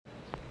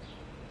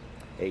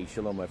Hey,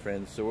 shalom, my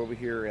friends. So we're over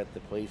here at the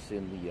place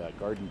in the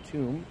Garden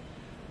Tomb,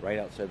 right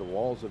outside the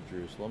walls of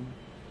Jerusalem,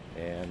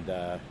 and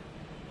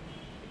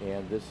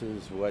this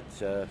is what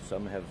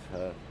some have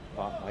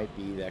thought might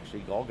be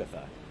actually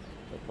Golgotha,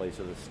 the place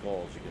of the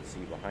skulls. You can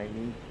see behind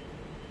me.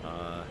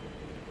 I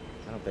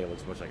don't think it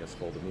looks much like a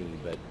skull to me,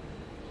 but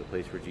the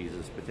place where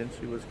Jesus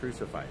potentially was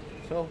crucified.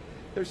 So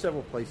there's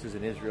several places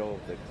in Israel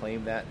that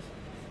claim that.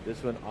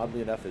 This one, oddly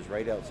enough, is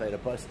right outside a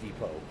bus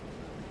depot.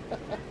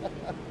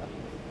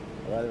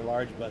 A rather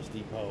large bus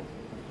depot.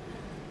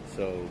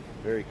 So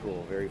very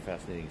cool, very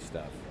fascinating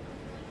stuff.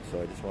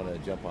 So I just want to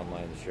jump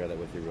online and share that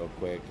with you real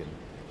quick. And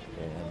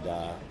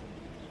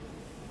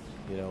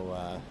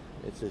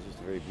it's just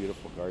a very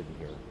beautiful garden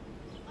here.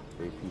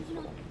 Very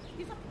peaceful.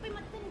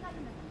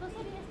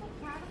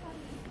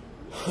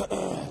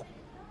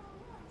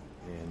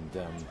 And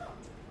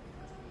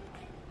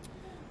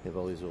they have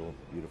all these little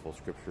beautiful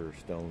scripture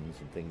stones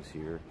and things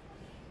here.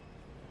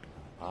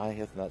 Eye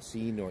hath not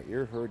seen, nor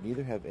ear heard,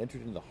 neither have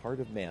entered into the heart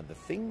of man the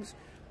things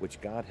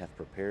which God hath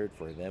prepared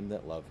for them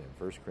that love him.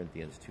 1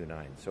 Corinthians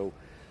 2:9. So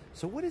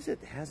what is it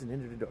that hasn't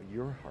entered into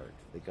your heart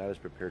that God has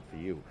prepared for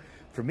you?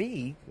 For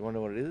me, you want to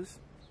know what it is?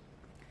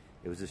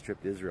 It was this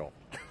trip to Israel.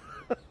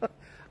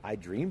 I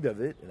dreamed of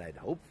it, and I'd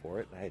hoped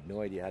for it. I had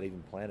no idea how to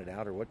even plan it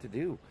out or what to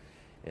do.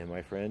 And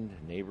my friend,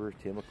 neighbor,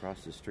 Tim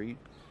across the street,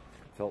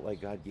 felt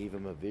like God gave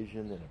him a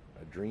vision and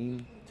a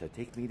dream to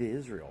take me to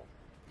Israel,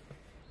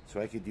 so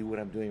I could do what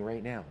I'm doing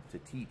right now, to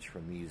teach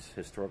from these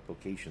historic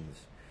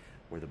locations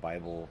where the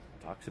Bible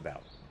talks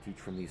about, teach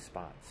from these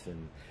spots.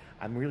 And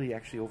I'm really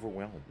actually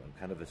overwhelmed. I'm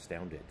kind of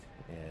astounded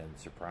and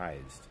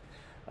surprised.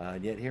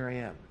 And yet here I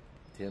am.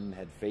 Tim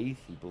had faith.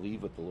 He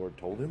believed what the Lord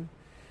told him.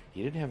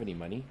 He didn't have any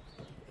money,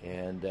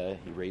 and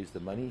he raised the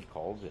money, he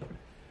called and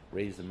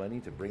raised the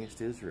money to bring us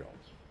to Israel.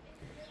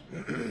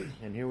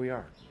 And here we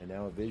are. And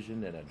now a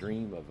vision and a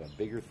dream of a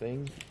bigger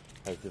thing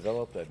has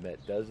developed. I've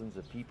met dozens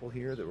of people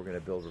here that we're going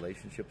to build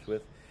relationships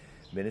with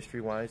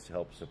ministry-wise to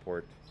help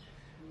support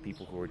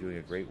people who are doing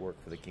a great work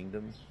for the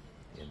kingdom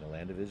in the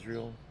land of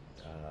Israel.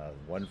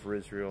 One for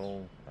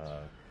Israel,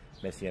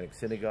 Messianic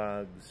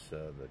synagogues,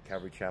 the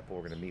Calvary Chapel.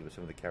 We're going to meet with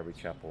some of the Calvary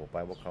Chapel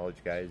Bible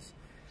College guys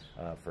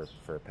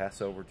for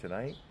Passover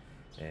tonight.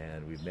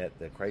 And we've met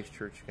the Christ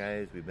Church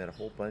guys. We've met a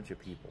whole bunch of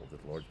people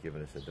that the Lord's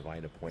given us a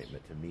divine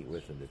appointment to meet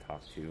with and to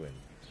talk to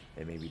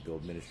and maybe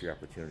build ministry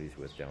opportunities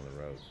with down the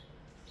road.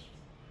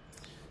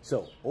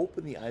 So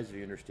open the eyes of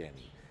your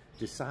understanding.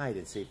 Decide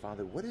and say,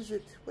 Father, what is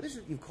it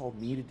you've called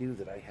me to do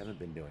that I haven't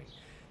been doing?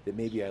 That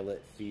maybe I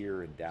let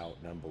fear and doubt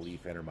and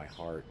unbelief enter my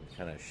heart and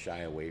kind of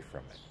shy away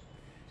from it.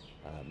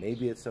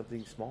 Maybe it's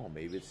something small.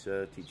 Maybe it's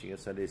teaching a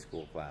Sunday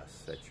school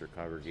class at your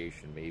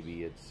congregation.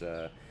 Maybe it's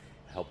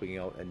helping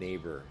out a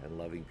neighbor and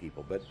loving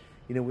people. But,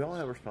 we all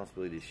have a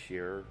responsibility to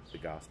share the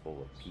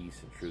gospel of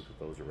peace and truth with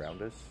those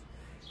around us.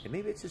 And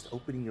maybe it's just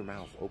opening your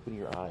mouth, opening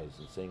your eyes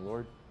and saying,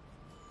 Lord,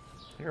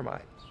 here am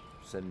I.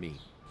 Send me.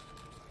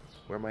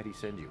 Where might he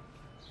send you?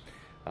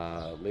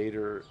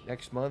 Later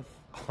next month,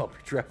 I'll be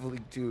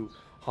traveling to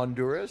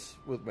Honduras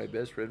with my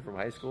best friend from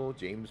high school,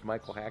 James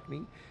Michael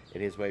Hackney,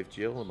 and his wife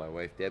Jill, and my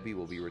wife Debbie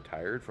will be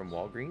retired from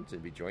Walgreens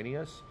and be joining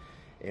us.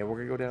 And we're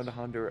going to go down to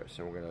Honduras,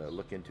 and we're going to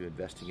look into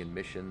investing in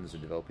missions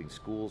and developing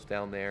schools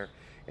down there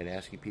and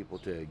asking people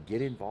to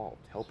get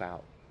involved, help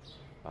out,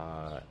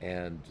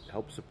 and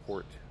help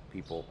support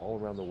people all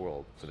around the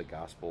world for the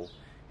gospel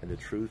and the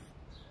truth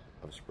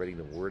of spreading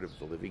the word of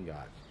the living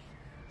God,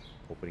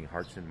 opening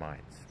hearts and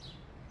minds.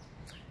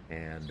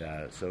 And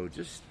so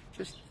just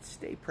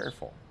stay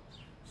prayerful,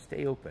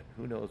 stay open.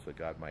 Who knows what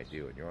God might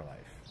do in your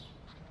life?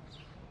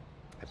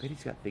 I bet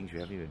he's got things you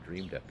haven't even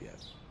dreamed up yet.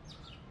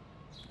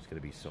 It's going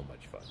to be so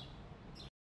much fun.